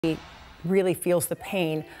really feels the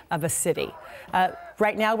pain of a city.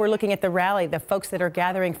 Right now, we're looking at the rally, the folks that are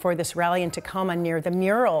gathering for this rally in Tacoma near the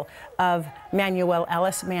mural of Manuel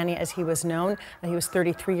Ellis, Manny as he was known. He was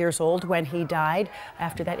 33 years old when he died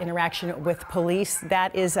after that interaction with police.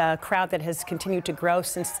 That is a crowd that has continued to grow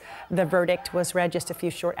since the verdict was read just a few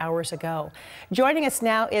short hours ago. Joining us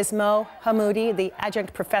now is Mo Hamoudi, the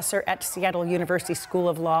adjunct professor at Seattle University School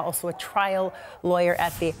of Law, also a trial lawyer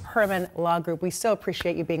at the Herman Law Group. We so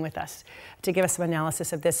appreciate you being with us to give us some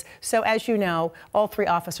analysis of this. So as you know, all three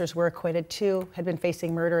officers were acquitted. Two had been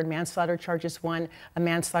facing murder and manslaughter charges, one a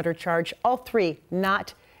manslaughter charge. All three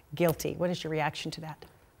not guilty. What is your reaction to that?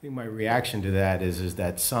 I think my reaction to that is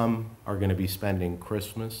that some are going to be spending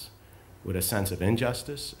Christmas with a sense of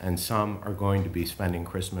injustice, and some are going to be spending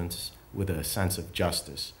Christmas with a sense of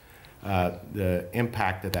justice. The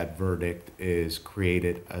impact of that verdict is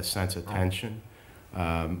created a sense of tension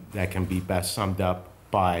that can be best summed up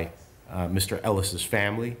by Mr. Ellis's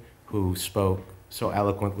family, who spoke so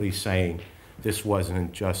eloquently, saying, "This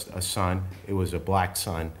wasn't just a son, it was a black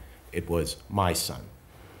son, it was my son."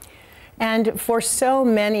 And for so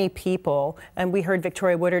many people, and we heard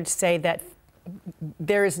Victoria Woodard say that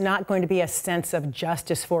there is not going to be a sense of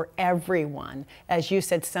justice for everyone. As you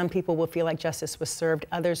said, some people will feel like justice was served,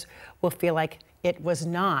 others will feel like it was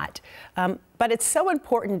not. But it's so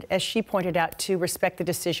important, as she pointed out, to respect the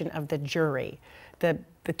decision of the jury.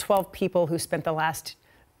 The 12 people who spent the last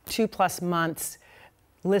 2+ months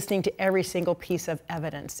listening to every single piece of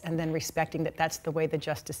evidence and then respecting that that's the way the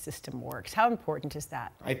justice system works. How important is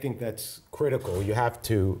that? I think that's critical. You have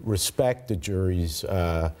to respect the jury's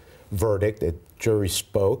verdict. The jury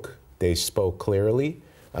spoke. They spoke clearly.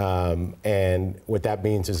 And what that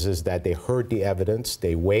means is that they heard the evidence,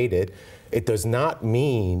 they weighed it. It does not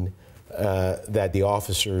mean that the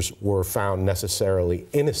officers were found necessarily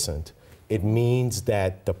innocent. It means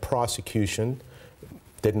that the prosecution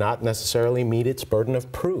did not necessarily meet its burden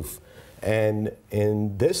of proof. And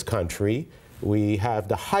in this country, we have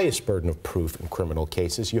the highest burden of proof in criminal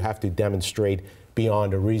cases. You have to demonstrate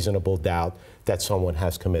beyond a reasonable doubt that someone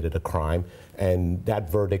has committed a crime. And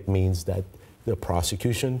that verdict means that the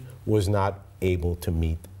prosecution was not able to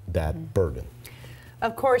meet that burden.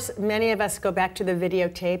 Of course, many of us go back to the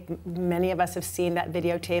videotape. Many of us have seen that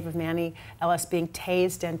videotape of Manny Ellis being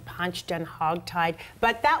tased and punched and hogtied.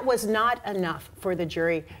 But that was not enough for the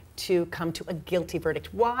jury to come to a guilty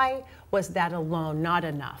verdict. Why was that alone not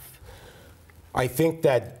enough? I think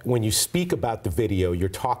that when you speak about the video, you're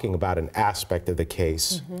talking about an aspect of the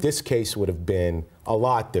case. This case would have been a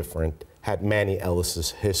lot different had Manny Ellis's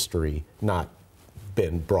history not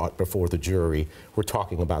been brought before the jury. We're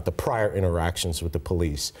talking about the prior interactions with the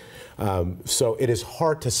police. So it is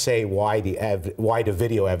hard to say why the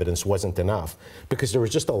video evidence wasn't enough, because there was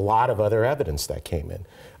just a lot of other evidence that came in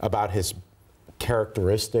about his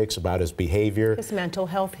characteristics, about his behavior. His mental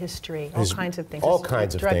health history, all kinds of things. All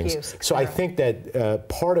kinds of things. Use, so I think that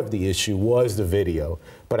part of the issue was the video,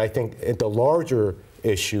 but I think the larger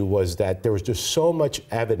issue was that there was just so much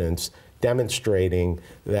evidence demonstrating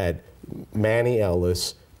that Manny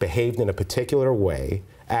Ellis behaved in a particular way,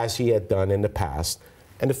 as he had done in the past,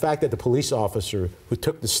 and the fact that the police officer who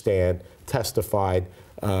took the stand testified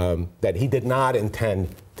that he did not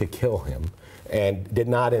intend to kill him and did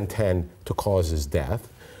not intend to cause his death,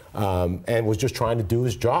 and was just trying to do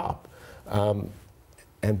his job.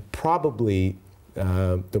 And probably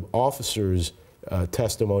the officer's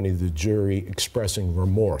testimony to the jury expressing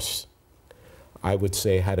remorse, I would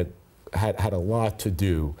say, had a lot to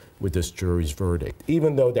do with this jury's verdict.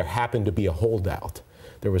 Even though there happened to be a holdout,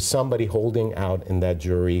 there was somebody holding out in that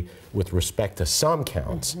jury with respect to some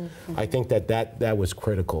counts. I think that was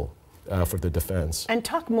critical for the defense. And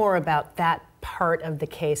talk more about that part of the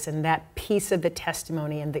case and that piece of the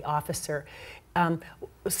testimony and the officer.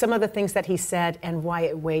 Some of the things that he said and why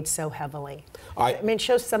it weighed so heavily. I mean, it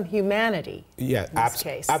shows some humanity in this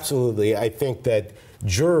case. Absolutely. I think that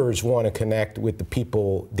jurors want to connect with the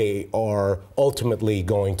people they are ultimately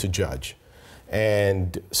going to judge.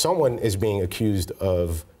 And someone is being accused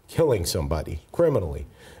of killing somebody criminally.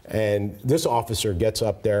 And this officer gets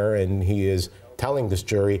up there and he is telling this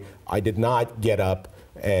jury, "I did not get up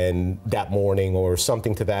and that morning," or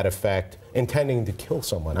something to that effect, intending to kill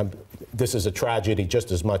someone. This is a tragedy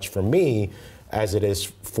just as much for me as it is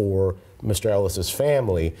for Mr. Ellis's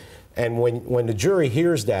family. And when the jury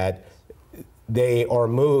hears that, they are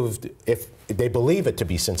moved, if they believe it to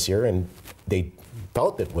be sincere, and they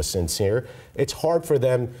felt it was sincere, it's hard for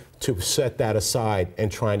them to set that aside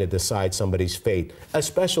and trying to decide somebody's fate,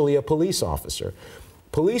 especially a police officer.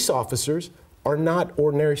 Police officers are not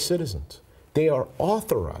ordinary citizens. They are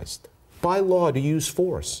authorized by law to use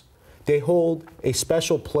force. They hold a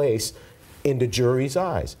special place in the jury's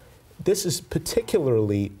eyes. This is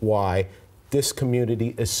particularly why this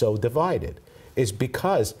community is so divided, is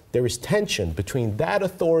because there is tension between that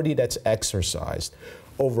authority that's exercised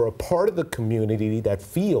over a part of the community that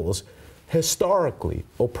feels historically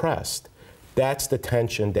oppressed. That's the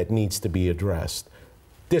tension that needs to be addressed.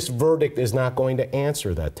 This verdict is not going to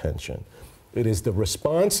answer that tension. It is the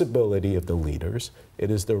responsibility of the leaders,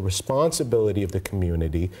 it is the responsibility of the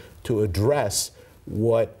community to address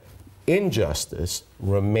what injustice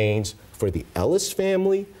remains for the Ellis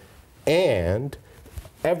family and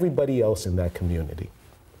everybody else in that community.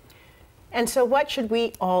 And so what should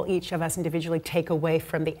we all, each of us individually, take away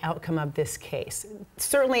from the outcome of this case?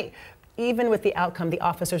 Certainly, even with the outcome, the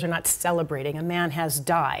officers are not celebrating. A man has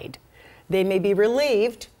died. They may be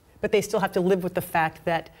relieved, but they still have to live with the fact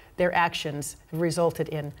that their actions have resulted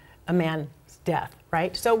in a man's death,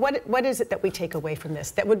 right? So what is it that we take away from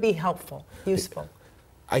this that would be helpful, useful?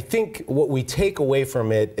 I think what we take away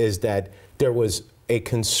from it is that there was a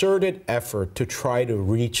concerted effort to try to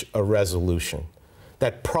reach a resolution.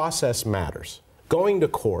 That process matters. Going to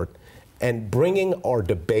court and bringing our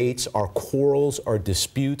debates, our quarrels, our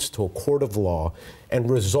disputes to a court of law and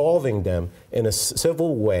resolving them in a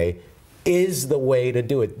civil way is the way to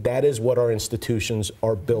do it. That is what our institutions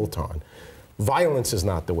are built on. Violence is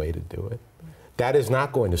not the way to do it. That is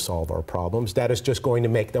not going to solve our problems. That is just going to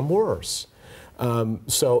make them worse.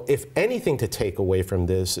 So if anything to take away from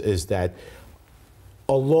this is that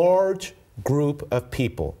a large group of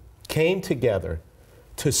people came together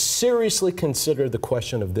to seriously consider the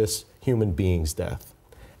question of this human being's death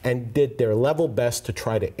and did their level best to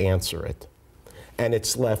try to answer it. And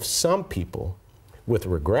it's left some people with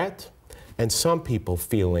regret and some people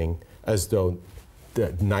feeling as though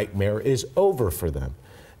the nightmare is over for them.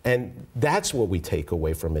 And that's what we take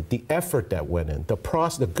away from it, the effort that went in,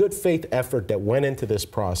 the good faith effort that went into this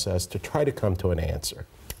process to try to come to an answer.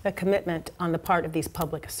 A commitment on the part of these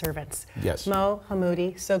public servants. Yes. Mo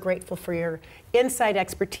Hamoudi, so grateful for your insight,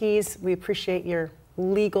 expertise. We appreciate your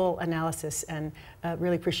legal analysis and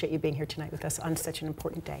really appreciate you being here tonight with us on such an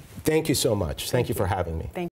important day. Thank you so much. Thank you for having me. Thank you.